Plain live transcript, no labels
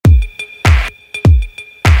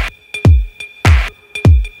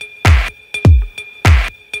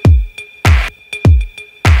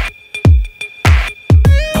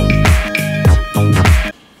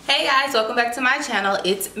guys, welcome back to my channel.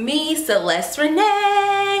 It's me, Celeste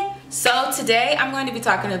Renee. So today I'm going to be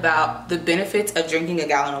talking about the benefits of drinking a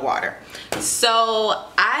gallon of water. So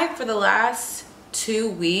for the last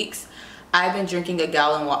 2 weeks, I've been drinking a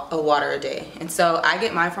gallon of water a day. And so I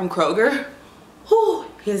get mine from Kroger. Whew,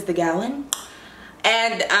 here's the gallon.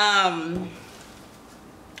 And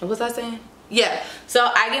what was I saying? Yeah,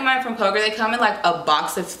 so I get mine from Kroger. They come in like a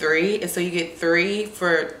box of 3, and so you get 3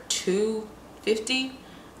 for $2.50,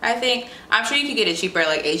 I think. I'm sure you could get it cheaper at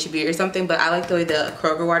like H-E-B or something, but I like the way the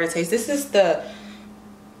Kroger water tastes. This is the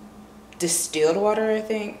distilled water, I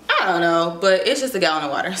think. I don't know, but it's just a gallon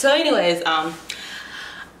of water. So anyways,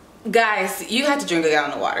 guys, you have to drink a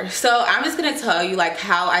gallon of water. So I'm just gonna tell you like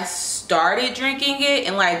how I started drinking it,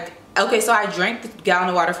 and like, okay, so I drank the gallon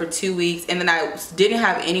of water for 2 weeks, and then I didn't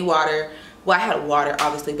have any water. Well, I had water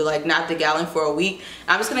obviously, but like not the gallon for a week.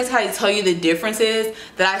 I'm just gonna tell you the differences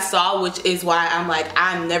that I saw, which is why I'm like,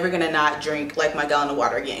 I'm never gonna not drink like my gallon of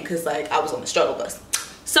water again, because like I was on the struggle bus.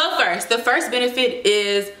 So the first benefit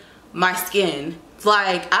is my skin.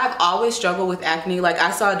 Like, I've always struggled with acne. Like, I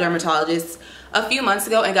saw a dermatologist a few months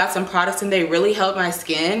ago and got some products, and they really helped my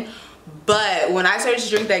skin. But when I started to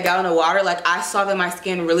drink that gallon of water, like, I saw that my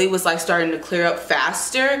skin really was like starting to clear up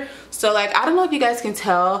faster. So like, I don't know if you guys can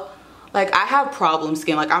tell, like, I have problem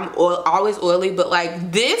skin. Like, I'm always oily, but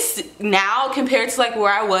like this now compared to like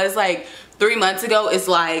where I was like 3 months ago, is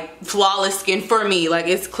like flawless skin for me. Like,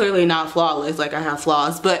 it's clearly not flawless, like I have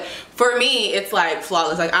flaws, but for me it's like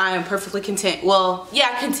flawless. Like, I am perfectly content. Well,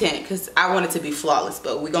 yeah, content, because I want it to be flawless,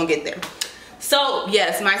 but we're gonna get there. So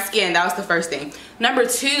yes, my skin, that was the first thing. Number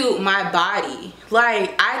 2, my body.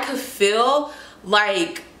 Like, I could feel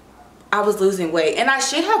like I was losing weight, and I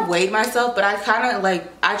should have weighed myself, but I kind of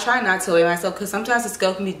like, I try not to weigh myself, because sometimes the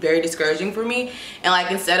scale can be very discouraging for me, and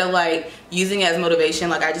like, instead of like using it as motivation,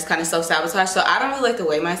 like I just kind of self-sabotage. So I don't really like to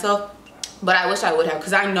weigh myself, but I wish I would have,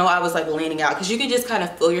 because I know I was like leaning out, because you can just kind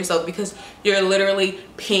of feel yourself, because you're literally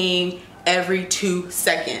peeing every 2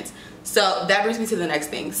 seconds. So that brings me to the next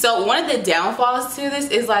thing. So one of the downfalls to this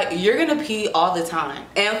is like, you're gonna pee all the time,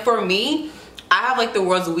 and for me, I have like the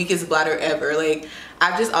world's weakest bladder ever. Like,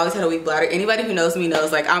 I've just always had a weak bladder. Anybody who knows me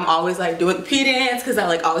knows, like, I'm always like doing the pee dance, because I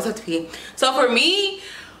like always have to pee. So for me,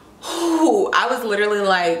 I was literally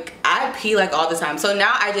like, I pee like all the time. So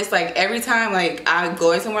now I just like, every time like I'm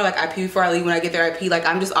going somewhere, like I pee before I leave. When I get there, I pee. Like,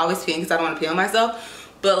 I'm just always peeing because I don't want to pee on myself.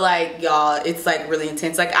 But like, y'all, it's like really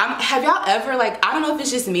intense. Like, have y'all ever, like, I don't know if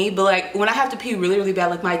it's just me, but like when I have to pee really, really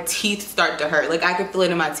bad, like my teeth start to hurt. Like, I can feel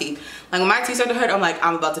it in my teeth. Like, when my teeth start to hurt, I'm like,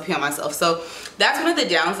 I'm about to pee on myself. So that's one of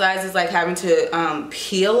the downsides, is like having to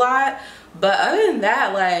pee a lot. But other than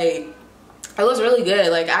that, like, it was really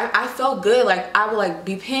good. Like, I felt good. Like, I would like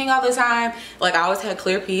be peeing all the time. Like, I always had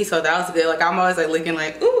clear pee, so that was good. Like, I'm always like looking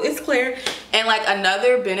like, ooh, it's clear. And like,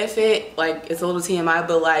 another benefit, like, it's a little TMI,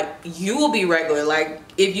 but like, you will be regular. Like,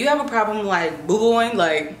 if you have a problem like boo-booing,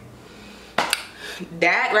 like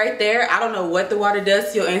that right there, I don't know what the water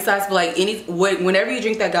does to your insides, but like whenever you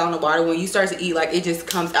drink that gallon of water, when you start to eat, like, it just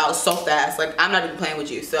comes out so fast. Like, I'm not even playing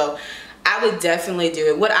with you. So I would definitely do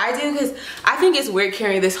it. What I do, because I think it's weird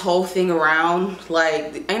carrying this whole thing around.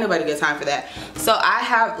 Like, ain't nobody got time for that. So I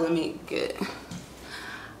have,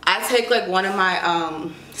 I take like one of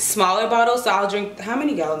my smaller bottles. So I'll drink, how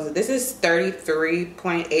many gallons? This is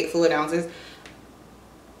 33.8 fluid ounces.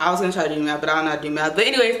 I was gonna try to do math, but I don't know how to do math. But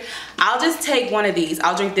anyways, I'll just take one of these.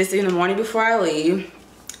 I'll drink this in the morning before I leave,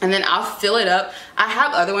 and then I'll fill it up. I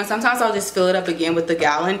have other ones. Sometimes I'll just fill it up again with the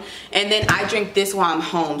gallon, and then I drink this while I'm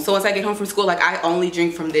home. So once I get home from school, like, I only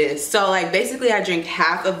drink from this. So like, basically I drink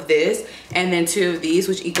half of this and then 2 of these,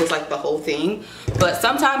 which equals like the whole thing. But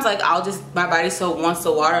sometimes like, my body so wants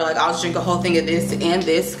the water, like I'll just drink a whole thing of this and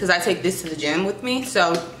this, because I take this to the gym with me.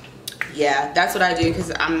 So yeah, that's what I do,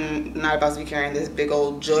 because I'm not about to be carrying this big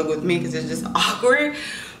old jug with me, because it's just awkward.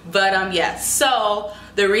 But yeah, so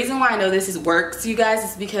the reason why I know this works, you guys,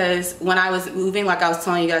 is because when I was moving, like I was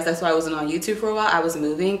telling you guys, that's why I wasn't on YouTube for a while. I was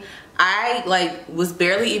moving. I like was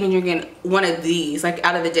barely even drinking one of these like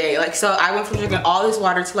out of the day. Like, so I went from drinking all this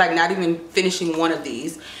water to like not even finishing one of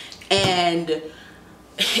these, and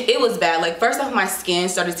it was bad. Like, first off, my skin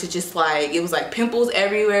started to just like, it was like pimples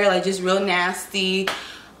everywhere, like just real nasty.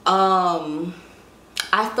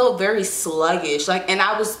 I felt very sluggish, like, and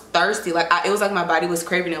I was thirsty. Like, it was like my body was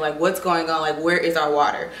craving it. Like, what's going on? Like, where is our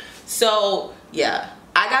water? So yeah,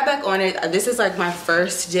 I got back on it. This is like my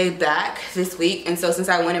first day back this week, and so since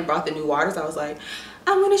I went and brought the new waters, I was like,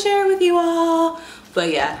 I'm gonna share it with you all.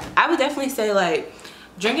 But yeah, I would definitely say like,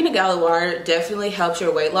 drinking a gallon of water definitely helps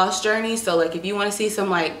your weight loss journey. So like, if you want to see some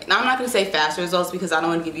like, I'm not gonna say fast results, because I don't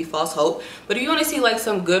want to give you false hope, but if you want to see like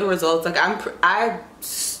some good results, like I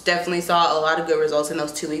definitely saw a lot of good results in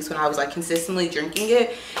those 2 weeks when I was like consistently drinking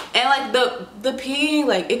it. And like the peeing,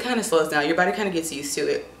 like it kind of slows down. Your body kind of gets used to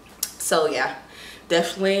it. So yeah,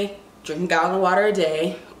 definitely drink a gallon of water a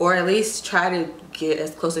day, or at least try to get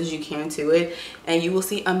as close as you can to it, and you will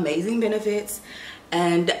see amazing benefits.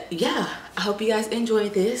 And yeah, I hope you guys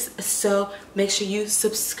enjoyed this. So make sure you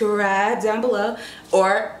subscribe down below,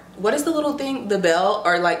 or what is the little thing, the bell,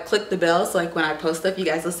 or like click the bell so like when I post stuff you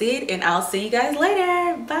guys will see it. And I'll see you guys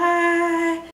later. Bye.